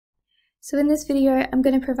So in this video, I'm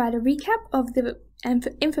going to provide a recap of the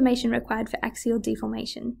information required for axial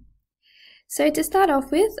deformation. So to start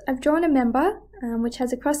off with, I've drawn a member which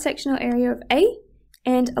has a cross-sectional area of A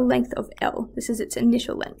and a length of L. This is its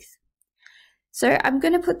initial length. So I'm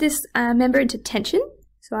going to put this member into tension.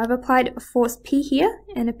 So I've applied a force P here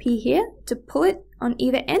and a P here to pull it on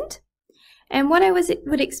either end. And what I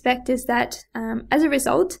would expect is that as a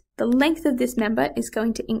result, the length of this member is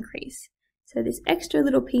going to increase. So this extra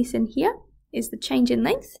little piece in here is the change in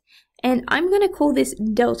length, and I'm going to call this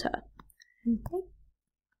delta. Okay.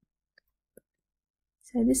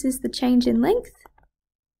 So this is the change in length,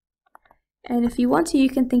 and if you want to, you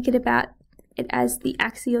can think about it as the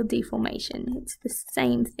axial deformation. It's the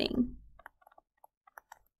same thing.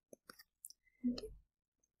 Okay.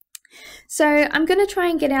 So I'm going to try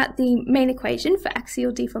and get out the main equation for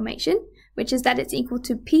axial deformation, which is that it's equal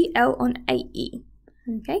to PL on AE.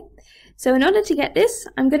 Okay, so in order to get this,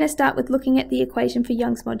 I'm going to start with looking at the equation for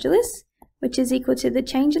Young's modulus, which is equal to the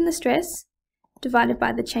change in the stress divided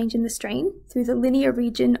by the change in the strain through the linear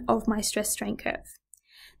region of my stress-strain curve.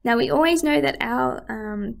 Now we always know that our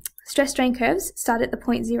stress-strain curves start at the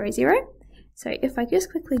point 0, 0. So if I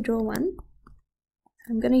just quickly draw one,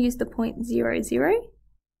 I'm going to use the point 0, 0.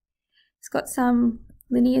 It's got some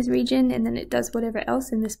linear region and then it does whatever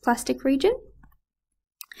else in this plastic region.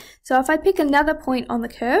 So if I pick another point on the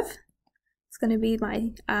curve, it's going to be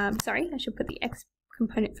my, sorry, I should put the x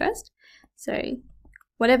component first. So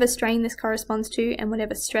whatever strain this corresponds to and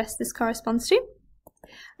whatever stress this corresponds to,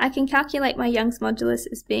 I can calculate my Young's modulus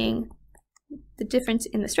as being the difference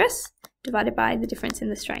in the stress divided by the difference in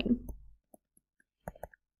the strain,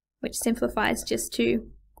 which simplifies just to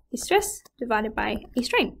the stress divided by a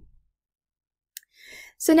strain.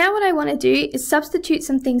 So now what I want to do is substitute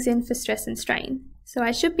some things in for stress and strain. So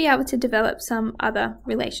I should be able to develop some other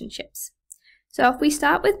relationships. So if we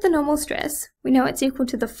start with the normal stress, we know it's equal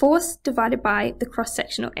to the force divided by the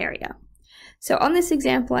cross-sectional area. So on this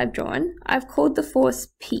example I've drawn, I've called the force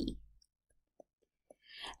P.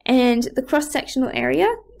 And the cross-sectional area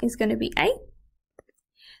is going to be A.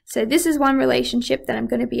 So this is one relationship that I'm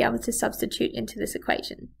going to be able to substitute into this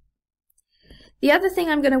equation. The other thing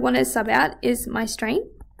I'm going to want to sub out is my strain.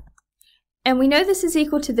 And we know this is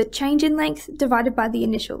equal to the change in length divided by the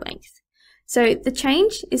initial length. So the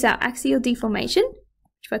change is our axial deformation,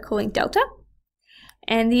 which we're calling delta,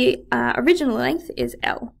 and the original length is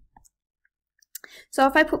L. So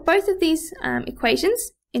if I put both of these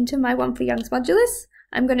equations into my one for Young's modulus,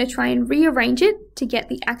 I'm going to try and rearrange it to get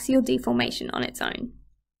the axial deformation on its own.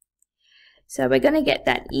 So we're going to get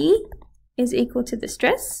that E is equal to the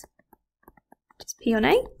stress, which is P on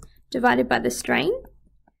A, divided by the strain,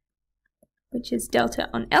 which is delta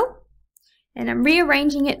on L, and I'm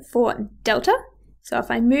rearranging it for delta. So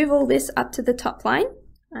if I move all this up to the top line,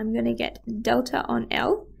 I'm going to get delta on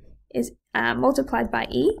L is multiplied by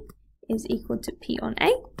E is equal to P on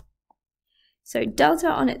A. So delta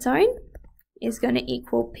on its own is going to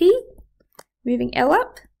equal P, moving L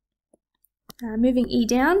up, moving E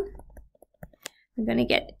down, I'm going to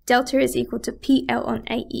get delta is equal to PL on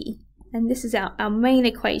AE. And this is our main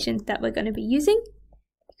equation that we're going to be using,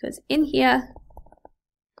 because in here,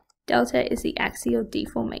 delta is the axial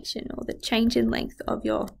deformation, or the change in length of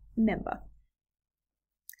your member.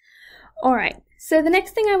 Alright, so the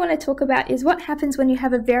next thing I want to talk about is what happens when you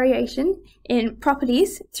have a variation in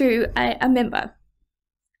properties through a member.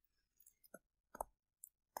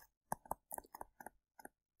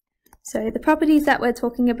 So the properties that we're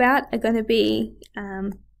talking about are going to be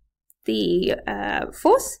the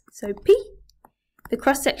force, so P, the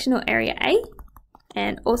cross-sectional area A,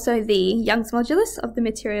 and also the Young's modulus of the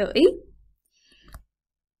material E.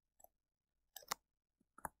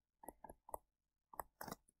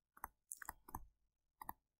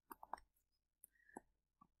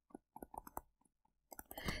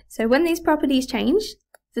 So when these properties change,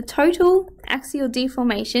 the total axial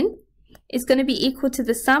deformation is going to be equal to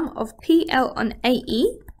the sum of PL on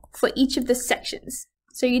AE for each of the sections.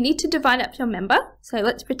 So you need to divide up your member. So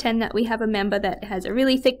let's pretend that we have a member that has a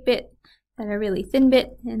really thick bit, and a really thin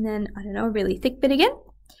bit, and then, I don't know, a really thick bit again.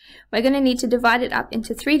 We're going to need to divide it up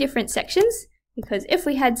into 3 different sections, because if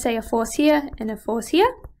we had, say, a force here and a force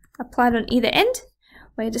here, applied on either end,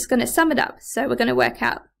 we're just going to sum it up. So we're going to work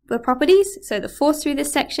out the properties, so the force through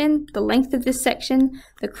this section, the length of this section,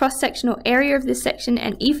 the cross-sectional area of this section,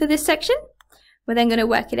 and E for this section. We're then going to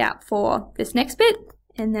work it out for this next bit,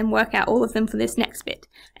 and then work out all of them for this next bit,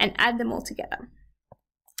 and add them all together.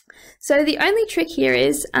 So the only trick here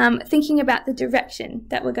is thinking about the direction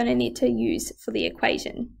that we're going to need to use for the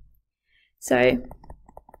equation. So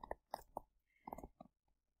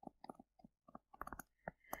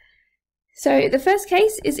So the first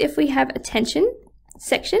case is if we have a tension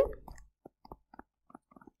section.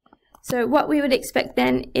 So what we would expect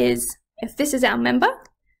then is, if this is our member,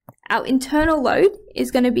 our internal load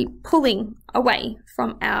is going to be pulling away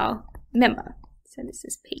from our member. So this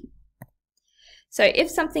is P. So if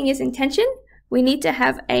something is in tension, we need to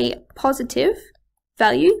have a positive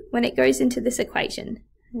value when it goes into this equation.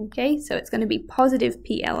 Okay, so it's going to be positive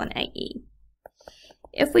PL on AE.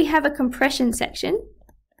 If we have a compression section,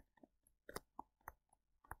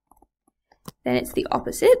 then it's the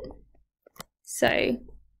opposite. So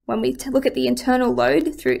when we look at the internal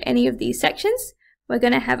load through any of these sections, we're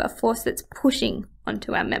going to have a force that's pushing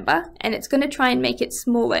onto our member, and it's going to try and make it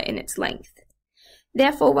smaller in its length.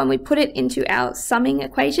 Therefore, when we put it into our summing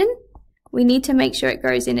equation, we need to make sure it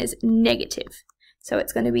goes in as negative. So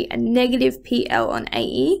it's going to be a negative PL on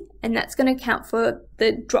AE, and that's going to account for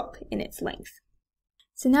the drop in its length.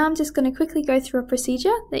 So now I'm just going to quickly go through a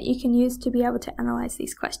procedure that you can use to be able to analyze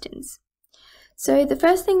these questions. So the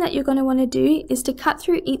first thing that you're going to want to do is to cut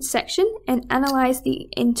through each section and analyze the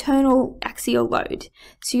internal axial load.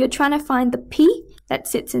 So you're trying to find the P that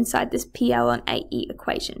sits inside this PL on AE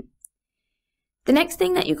equation. The next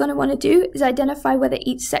thing that you're going to want to do is identify whether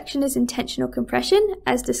each section is in tension or compression,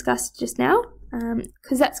 as discussed just now,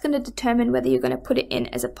 because that's going to determine whether you're going to put it in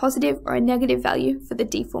as a positive or a negative value for the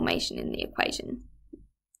deformation in the equation.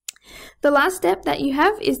 The last step that you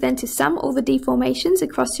have is then to sum all the deformations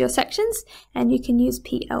across your sections, and you can use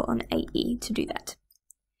PL on AE to do that.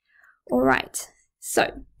 Alright,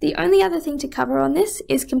 so the only other thing to cover on this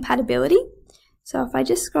is compatibility. So if I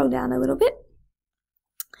just scroll down a little bit.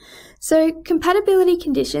 So compatibility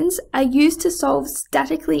conditions are used to solve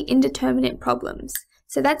statically indeterminate problems.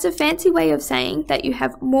 So that's a fancy way of saying that you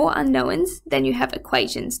have more unknowns than you have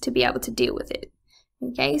equations to be able to deal with it.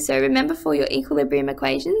 Okay, so remember, for your equilibrium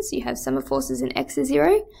equations, you have sum of forces in x is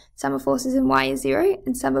 0, sum of forces in y is 0,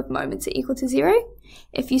 and sum of moments are equal to 0.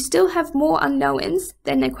 If you still have more unknowns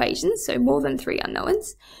than equations, so more than 3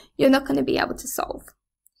 unknowns, you're not going to be able to solve.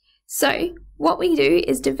 So what we do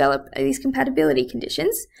is develop these compatibility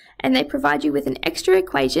conditions, and they provide you with an extra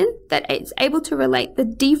equation that is able to relate the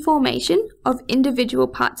deformation of individual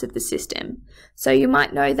parts of the system. So you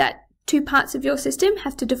might know that 2 parts of your system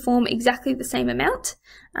have to deform exactly the same amount,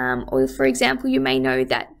 or for example, you may know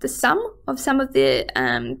that the sum of some of the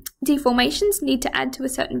deformations need to add to a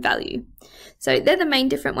certain value. So they're the main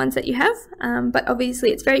different ones that you have, but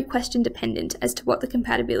obviously it's very question dependent as to what the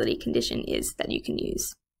compatibility condition is that you can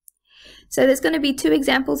use. So there's going to be 2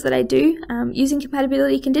 examples that I do using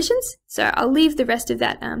compatibility conditions, so I'll leave the rest of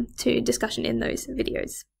that to discussion in those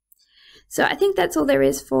videos. So I think that's all there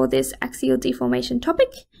is for this axial deformation topic,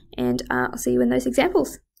 and I'll see you in those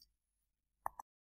examples.